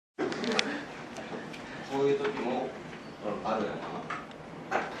こういう時もあるやな。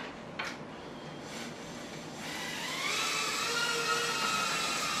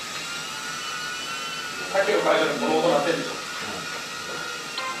さっきの会社でこの音鳴ってるでしょ。ち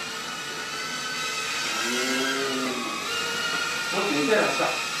ょっと似たようなした。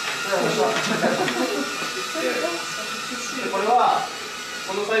これは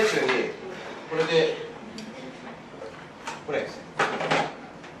この最中にこれでこれ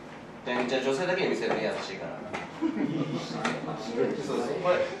じゃあ女性だけに見せるの優しいから。そうそうこ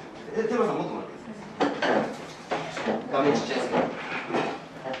れ手羽さんもっともらっていいですか。画面ちっちゃいですけど。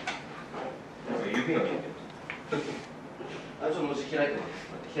指が見えてる。ちょっと文字開いてもら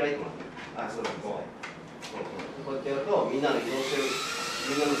って。あ、そうです。こうやってやるとみんなの移動してる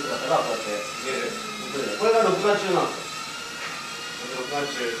みんなの姿がこうやって見える。これが録画中なんですよ。録画中。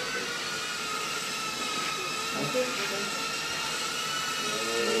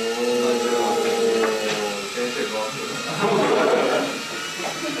先生と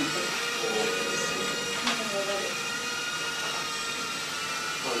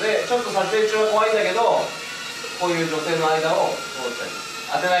で、ちょっと撮影中は怖いんだけど、こういう女性の間を通ったり、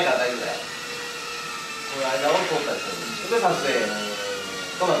当てないから大丈夫だよ。こういう間を通ったりするんです。で、撮影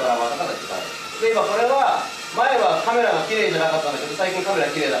とかドラマとかで使う。で、今これは、前はカメラが綺麗じゃなかったんだけど、最近カメラ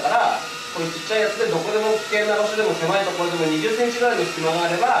綺麗だから、こういうちっちゃいやつでどこでも危険な場所でも狭いところでも20センチぐらいの隙間が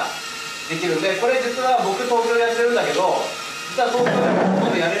あればできるんで、これ実は僕東京でやってるんだけど、実は東京でもほ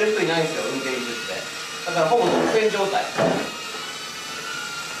とんどやれる人いないんですよ、運転技術で。だからほぼ独占状態。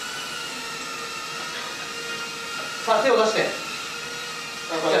さあ、手を出して。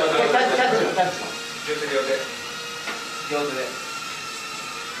キャッチの。両手。両手で。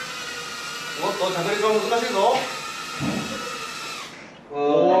おっと、着陸は難しいぞ。お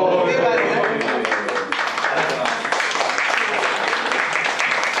ー、っていう感じで。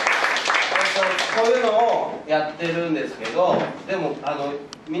こういうのをやってるんですけど、でも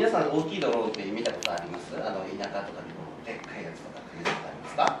皆さん大きいドローンって見たことあります？田舎とかでもでっかいやつとか見たことありま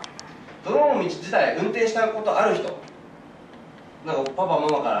すか？ドローン自体運転したことある人、なんかパパマ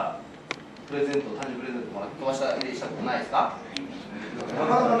マから誕生日プレゼントもらって飛ばしたりしたことないですか？な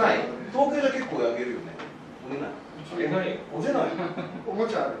かなかない。東京じゃ結構あげるよね。それないよ。おせない。おも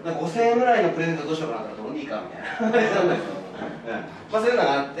ちゃある。なんか5000円ぐらいのプレゼントどうしようかなと思っていいかみたいな。まあそういうの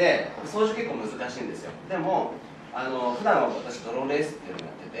があって操縦結構難しいんですよ。でも普段は私ドローンレースっていうのを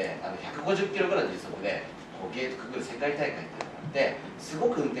やってて150キロぐらいの時速でこうゲートくぐる世界大会っていうのがあってす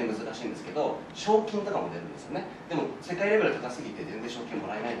ごく運転難しいんですけど賞金とかも出るんですよね。でも世界レベル高すぎて全然賞金も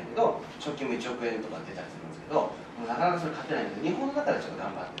らえないんだけど賞金も1億円とか出たりするんですけどなかなかそれ勝てないんで日本の中でちょっと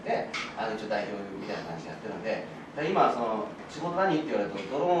頑張ってて一応代表みたいな感じでやってるので今仕事何って言われると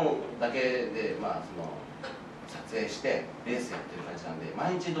ドローンだけで撮影してレースやってる感じなんで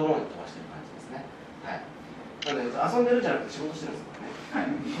毎日ドローンに飛ばしてる感じですね。はい。なので遊んでるんじゃなくて仕事してるんですか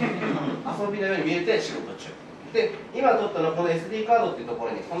らね。遊びのように見えて仕事中。で今撮ったのはこの SD カードっていうとこ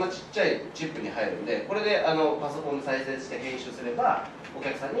ろにこんなちっちゃいチップに入るんでこれでパソコンで再生して編集すればお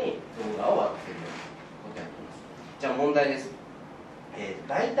客さんに動画を渡せるようなことやってます。じゃあ問題です。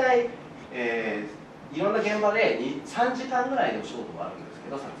大体、いろんな現場で3時間ぐらいのお仕事があるんですけ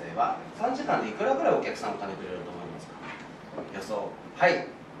ど撮影は3時間でいくらぐらいお客さんお金くれると思いますか？予想。はい、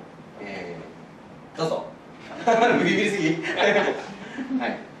どうぞ。ビビりすぎ。は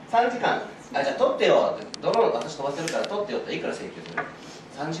い、3時間じゃあ撮ってよってドローン私飛ばせるから撮ってよっていくら請求する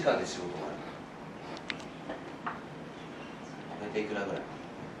？3時間で仕事がある。大体いくらぐらい？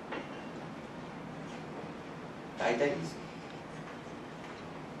大体いいですよ。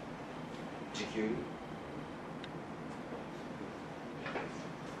時給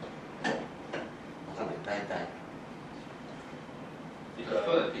わかんない。大体適当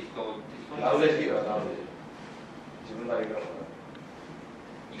だよ、適当。あ、嬉しいわ。自分なりが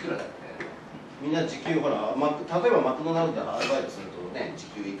いくらだってみんな時給ほら、例えばマクドナルドでアルバイトするとね時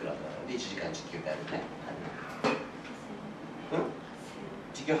給いくらだで1時間時給ってあるね。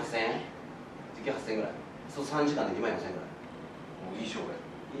時給8000円？時給8000円ぐらい。そう3時間で2万4000円ぐらい。もういい商売。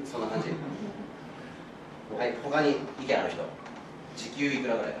そんな感じ。はい、他に意見ある人。時給いく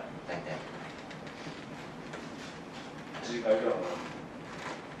らぐらいか大体。1時間いくらか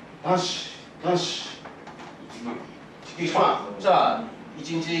な。よし。時給1万。じゃあ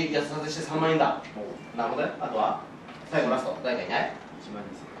1日安させして3万円だ。なるほどね。あとは最後ラスト誰かいない？ 1万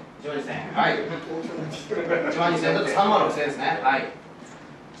2000円。はい。1万2000円だと3万6000円ですね。はい。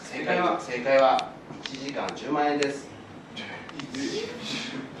正解は1時間10万円です。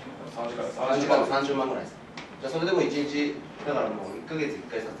3時間30万ぐらいです。じゃあそれでも1日だからもう1ヶ月1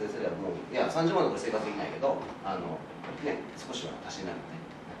回撮影すればもういや30万でこれ生活できないけどね少しは足しになる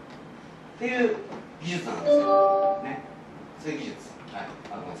ね。っていう技術なんですよ、ね、そういう技術、はい、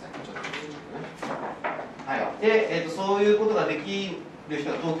ごめんなさい、ちょっとね、はい、で、そういうことができる人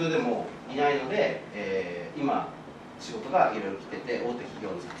が東京でもいないので、今仕事がいろいろ来てて、大手企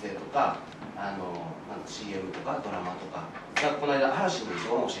業の撮影とかCM とかドラマとかが、この間嵐の衣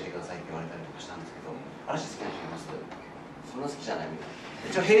装を教えてくださいって言われたりとかしたんですけど、嵐好きな人います？そんな好きじゃないみたいな。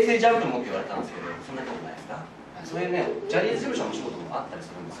一応平成ジャンプもって言われたんですけど、そんなことないですか？そういうね、ジャニーズ事務所の仕事もあったりす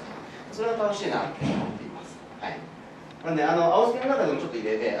るんですよ。それは楽しいなって思っています。はい。なんで、青助の中でもちょっと異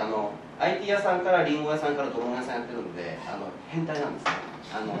例で、IT 屋さんからリンゴ屋さんからドローン屋さんやってるので、変態なんですね。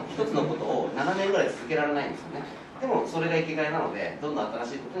一つのことを7年ぐらい続けられないんですよね。でも、それが生きがいなので、どんどん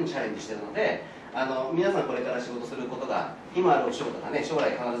新しいことにチャレンジしてるので、皆さんこれから仕事することが、今あるお仕事がね、将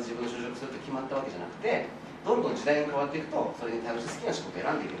来必ず自分の就職すると決まったわけじゃなくて、どんどん時代が変わっていくと、それに対応して好きな仕事を選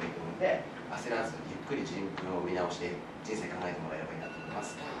んでいけばいいと思うので、焦らずゆっくり自分を見直して人生考えてもらえればいいなと思いま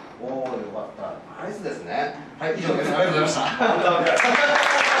す。おー、よかった。ナイスですね。はい、以上です。ありがとうございました。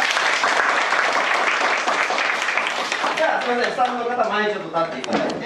じゃあ、すみません、スタッフの方、前にちょっと立っていただいて。